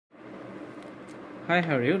Hi,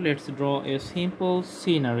 how are you? Let's draw a simple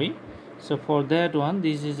scenery. So for that one,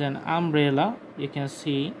 this is an umbrella. You can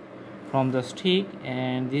see from the stick,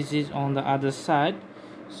 and this is on the other side.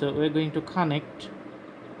 So we're going to connect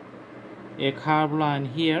a curved line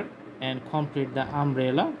here and complete the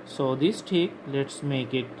umbrella. So this stick, let's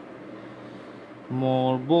make it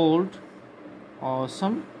more bold.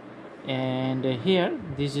 Awesome. And here,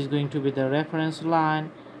 this is going to be the reference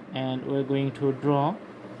line, and we're going to draw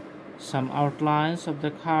some outlines of the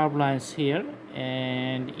curved lines here,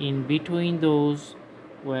 and in between those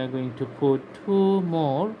we're going to put two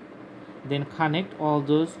more, then connect all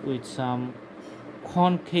those with some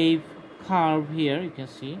concave curve here. You can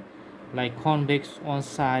see like convex one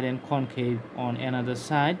side and concave on another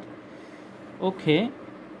side. Okay,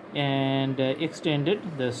 and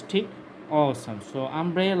extended the stick. Awesome. So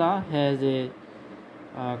umbrella has a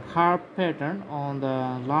curve pattern on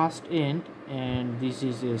the last end, and this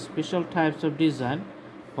is a special types of design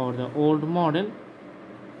for the old model.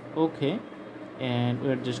 Okay, and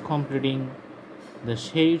we're just completing the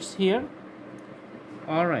shades here.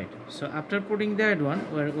 Alright, so after putting that one,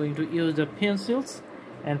 we're going to use the pencils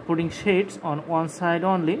and putting shades on one side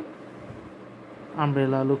only.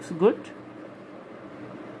 Umbrella looks good.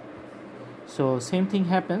 So same thing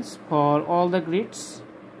happens for all the grids.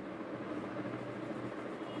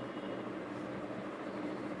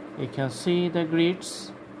 You can see the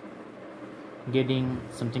grids getting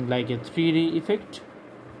something like a 3D effect.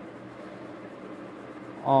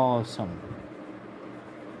 Awesome.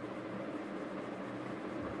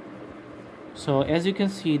 So as you can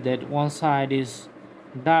see that one side is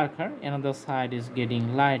darker, another side is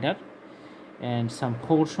getting lighter, and some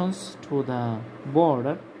portions to the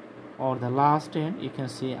border or the last end, you can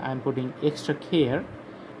see I'm putting extra care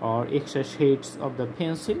or extra shades of the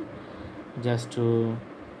pencil just to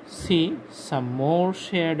see some more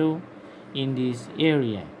shadow in this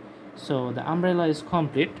area. So the umbrella is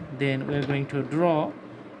complete. Then we're going to draw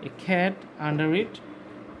a cat under it.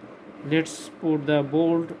 Let's put the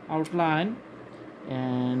bold outline,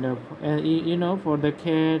 and for the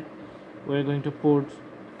cat we're going to put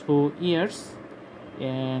two ears,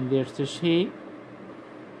 and there's the shape.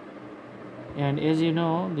 And as you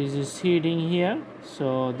know, this is seeding here,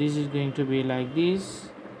 so this is going to be like this,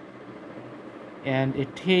 and a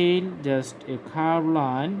tail, just a curved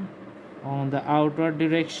line on the outward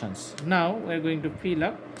directions. Now we're going to fill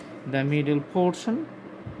up the middle portion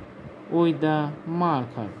with the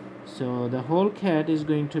marker. So the whole cat is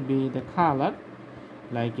going to be the color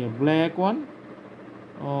like a black one.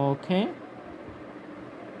 Okay,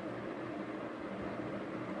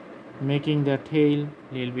 making the tail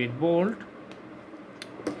a little bit bold.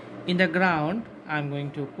 In the ground, I'm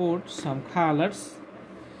going to put some colors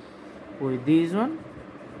with this one.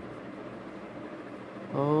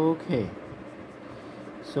 Okay,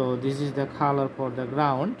 so this is the color for the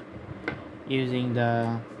ground using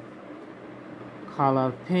the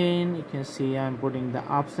color pen. You can see I'm putting the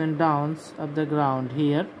ups and downs of the ground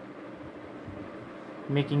here,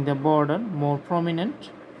 making the border more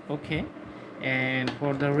prominent. Okay, and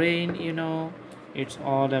for the rain, it's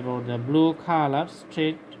all about the blue color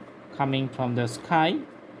straight coming from the sky.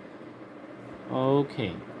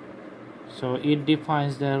 Okay, so it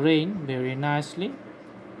defines the rain very nicely.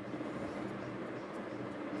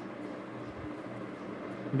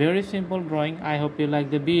 Very simple drawing. I hope you like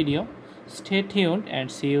the video. Stay tuned and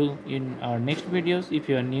see you in our next videos. If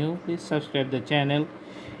you are new, please subscribe the channel.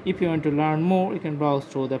 If you want to learn more, you can browse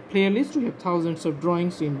through the playlist. We have thousands of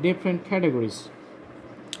drawings in different categories.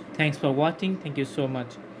 Thanks for watching. Thank you so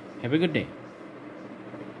much. Have a good day.